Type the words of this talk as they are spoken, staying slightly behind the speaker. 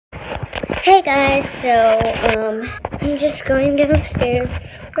Hey guys, so I'm just going downstairs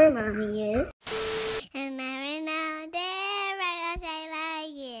where mommy is. And every now and then I say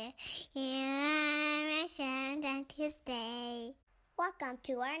like yeah, Tuesday. Welcome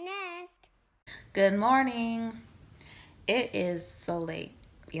to our nest. Good morning. It is so late,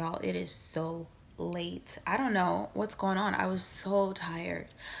 y'all. It is so late. I don't know what's going on. I was so tired.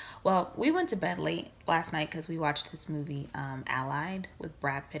 Well, we went to bed late last night because we watched this movie, Allied, with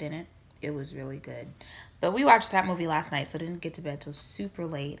Brad Pitt in it. It was really good. But we watched that movie last night, so didn't get to bed till super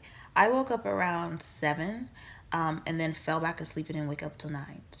late. I woke up around 7 and then fell back asleep and didn't wake up till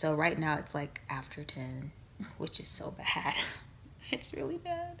 9. So right now it's like after 10, which is so bad. It's really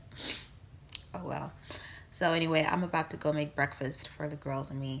bad. Oh well. So anyway, I'm about to go make breakfast for the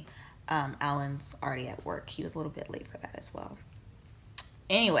girls and me. Alan's already at work. He was a little bit late for that as well.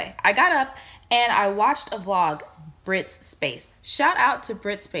 Anyway, I got up and I watched a vlog, Brit's Space. Shout out to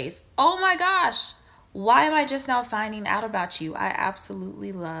Brit's Space. Oh my gosh. Why am I just now finding out about you? I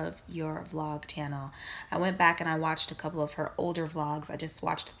absolutely love your vlog channel. I went back and I watched a couple of her older vlogs. I just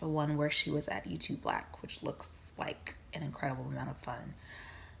watched the one where she was at YouTube Black, which looks like an incredible amount of fun.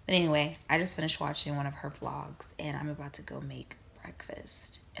 But anyway, I just finished watching one of her vlogs and I'm about to go make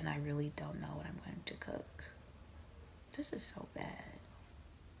breakfast. And I really don't know what I'm going to cook. This is so bad.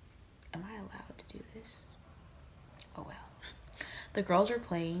 Am I allowed to do this? Oh well. The girls are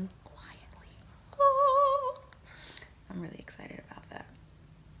playing quietly. Oh, I'm really excited about that.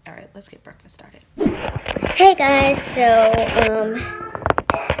 All right, let's get breakfast started. Hey guys, so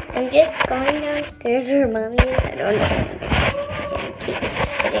I'm just going downstairs where mommy is. I don't know. It keeps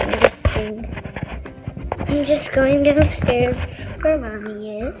hitting this thing. I'm just going downstairs where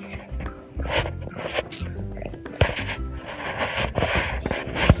mommy is.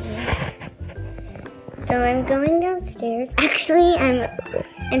 So I'm going downstairs. Actually,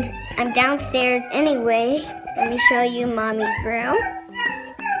 I'm downstairs anyway. Let me show you mommy's room.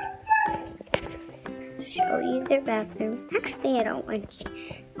 Show you their bathroom. Actually, I don't want to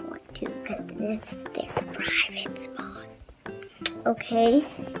because this is their private spot. Okay.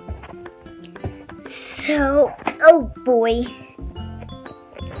 So, oh boy.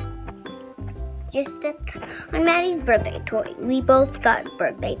 Just on Maddie's birthday toy. We both got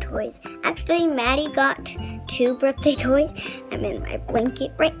birthday toys. Actually, Maddie got 2 birthday toys. I'm in my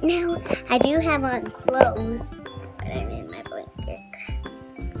blanket right now. I do have on clothes, but I'm in my blanket.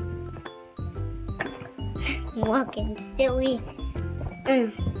 I'm walking silly.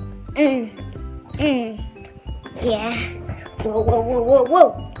 Yeah. Whoa, whoa, whoa, whoa,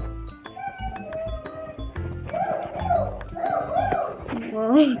 whoa.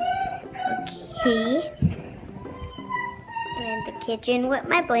 Whoa. Okay. I'm in the kitchen with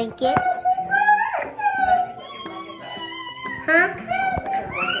my blanket. Huh?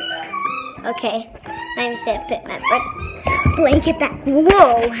 Okay. I'm set to put my blanket back.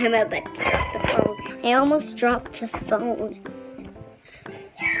 Whoa! I'm about to drop the phone. I almost dropped the phone.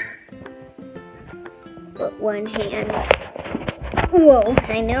 With one hand. Whoa!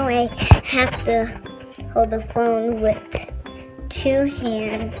 I know I have to hold the phone with 2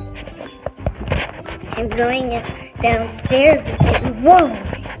 hands. I'm going downstairs again. Whoa!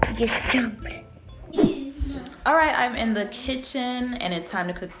 I just jumped. All right, I'm in the kitchen and it's time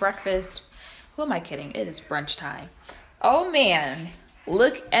to cook breakfast. Who am I kidding? It is brunch time. Oh man,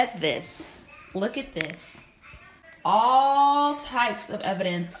 look at this. Look at this. All types of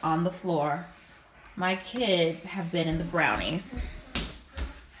evidence on the floor. My kids have been in the brownies.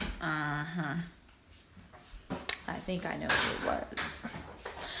 I think I know who it was.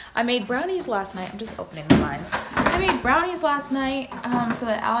 I made brownies last night. I'm just opening the blinds. I made brownies last night so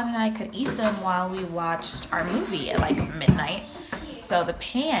that Alan and I could eat them while we watched our movie at like midnight. So the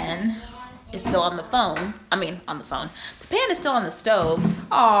pan is still on the phone. On the phone. The pan is still on the stove.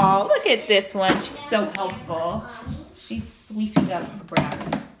 Oh, look at this one. She's so helpful. She's sweeping up the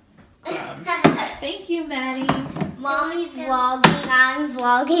brownie crumbs. Thank you, Maddie. Mommy's vlogging, I'm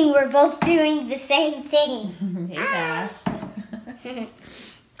vlogging. We're both doing the same thing. Hey, Dash.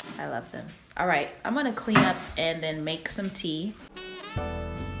 I love them. All right, I'm gonna clean up and then make some tea.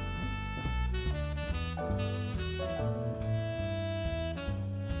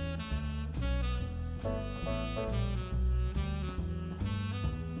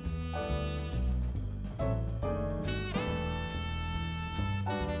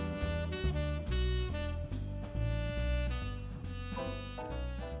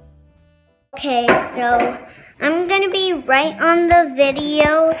 Okay, so I'm gonna be right on the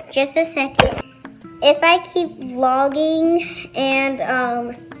video. Just a second. If I keep vlogging and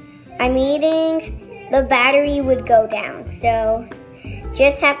I'm eating, the battery would go down. So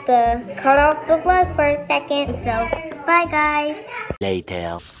just have to cut off the blood for a second. So, bye guys.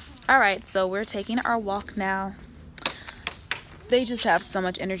 Later. All right, so we're taking our walk now. They just have so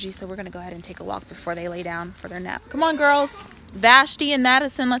much energy, so we're gonna go ahead and take a walk before they lay down for their nap. Come on, girls. Vashti and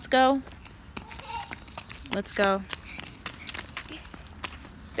Madison, let's go. Let's go.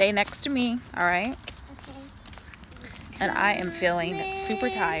 Stay next to me, all right? Okay. And I am feeling super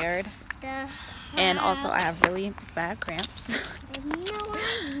tired. And also I have really bad cramps.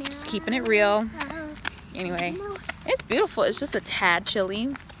 Just keeping it real. Anyway, it's beautiful. It's just a tad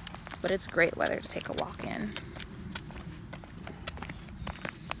chilly, but it's great weather to take a walk in.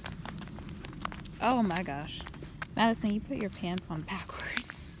 Oh my gosh. Madison, you put your pants on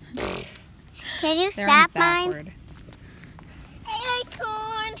backwards. Can you They're stop on mine? backward.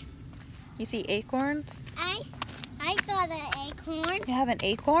 Acorn. You see acorns? I got an acorn. You have an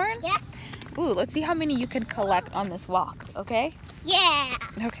acorn? Yeah. Ooh, let's see how many you can collect on this walk, okay? Yeah.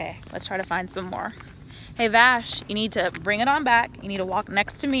 Okay, let's try to find some more. Hey Vash, you need to bring it on back. You need to walk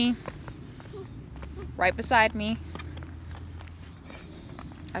next to me. Right beside me.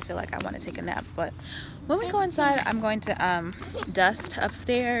 I feel like I want to take a nap, but when we go inside, I'm going to dust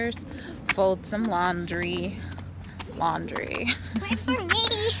upstairs, fold some laundry. Wait for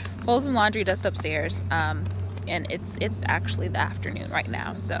me. Fold some laundry, dust upstairs. And it's actually the afternoon right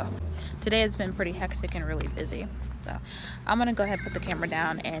now, so today has been pretty hectic and really busy. So I'm gonna go ahead and put the camera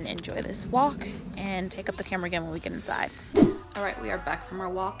down and enjoy this walk and take up the camera again when we get inside. All right, we are back from our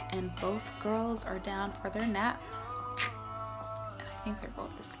walk and both girls are down for their nap. And I think they're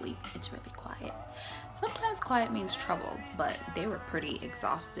both asleep. It's really quiet. Sometimes quiet means trouble, but they were pretty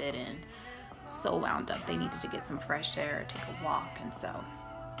exhausted and so wound up. They needed to get some fresh air, take a walk, and so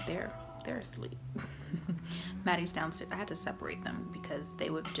they're asleep. Maddie's downstairs. I had to separate them because they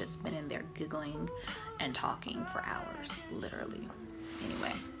would have just been in there giggling and talking for hours, literally.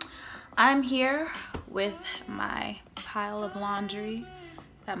 Anyway, I'm here with my pile of laundry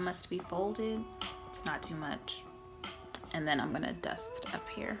that must be folded. It's not too much. And then I'm gonna dust up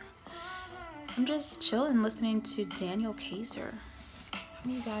here. I'm just chilling, listening to Daniel Kaiser. How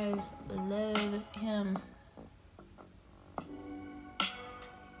many of you guys love him?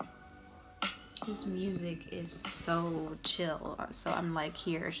 His music is so chill. So I'm like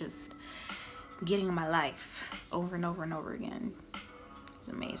here just getting my life over and over and over again. It's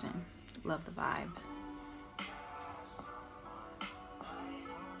amazing. Love the vibe.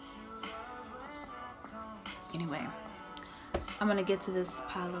 Anyway, I'm gonna get to this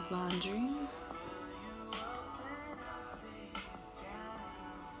pile of laundry.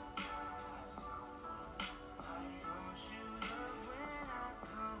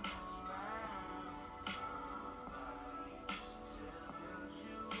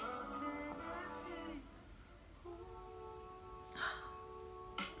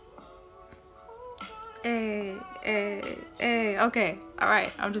 Hey, okay, all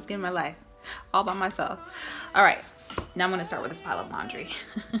right, I'm just getting my life all by myself. All right, now I'm gonna start with this pile of laundry.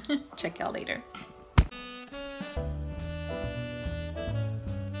 Check y'all later.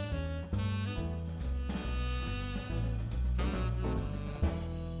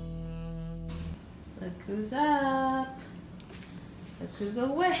 Look who's up. Look who's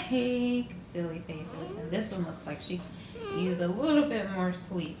awake. Silly faces. And this one looks like she needs a little bit more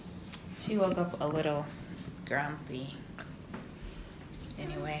sleep. She woke up a little grumpy.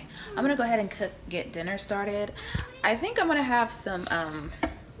 Anyway, I'm gonna go ahead and get dinner started. I think I'm gonna have some,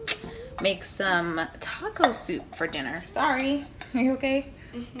 make some taco soup for dinner. Sorry, are you okay?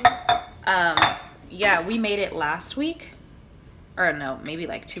 Mm-hmm. Yeah, we made it last week. Or no, maybe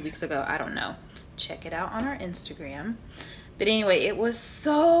like 2 weeks ago, I don't know. Check it out on our Instagram. But anyway, it was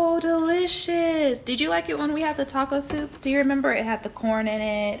so delicious. Did you like it when we had the taco soup? Do you remember it had the corn in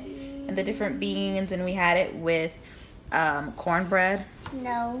it and the different beans, and we had it with cornbread?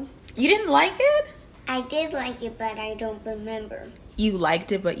 No. You didn't like it? I did like it, but I don't remember. You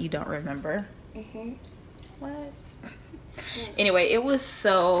liked it, but you don't remember? Mm-hmm. What? Anyway, it was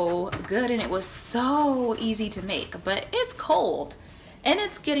so good and it was so easy to make, but it's cold and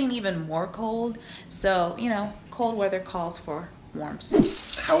it's getting even more cold. So, you know, cold weather calls for warm soup.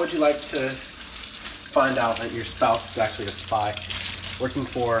 How would you like to find out that your spouse is actually a spy working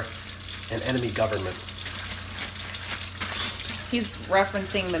for an enemy government? He's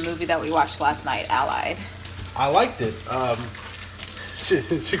referencing the movie that we watched last night, Allied. I liked it.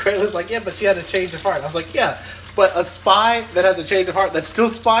 She was like, yeah, but she had a change of heart. I was like, yeah, but a spy that has a change of heart that's still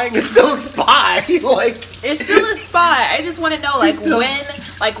spying is still a spy. Like, it's still a spy. I just want to know,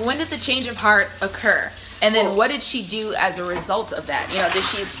 when did the change of heart occur? And then what did she do as a result of that? You know, did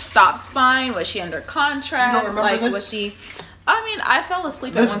she stop spying? Was she under contract? You don't remember this? Was she? I mean, I fell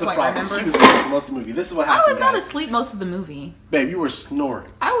asleep This at is the one point, problem. remember? She was asleep for most of the movie. This is what I happened, was not guys. asleep most of the movie. Babe, you were snoring.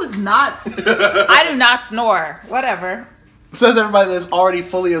 I was not. I do not snore. Whatever. Says everybody that's already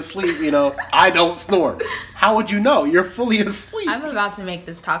fully asleep, you know, I don't snore. How would you know? You're fully asleep. I'm about to make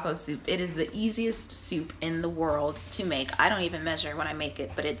this taco soup. It is the easiest soup in the world to make. I don't even measure when I make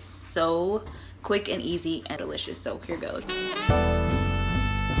it, but it's so quick and easy and delicious. So here goes.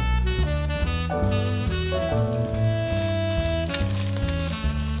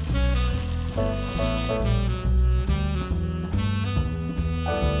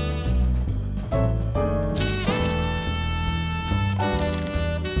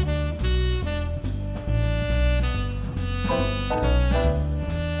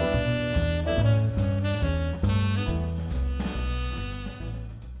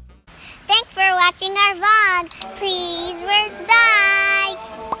 Thanks for watching our vlog. Please subscribe.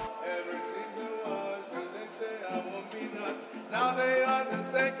 Every season was, and they say I won't be none. Now they are to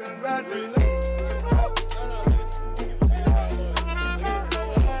say congratulations.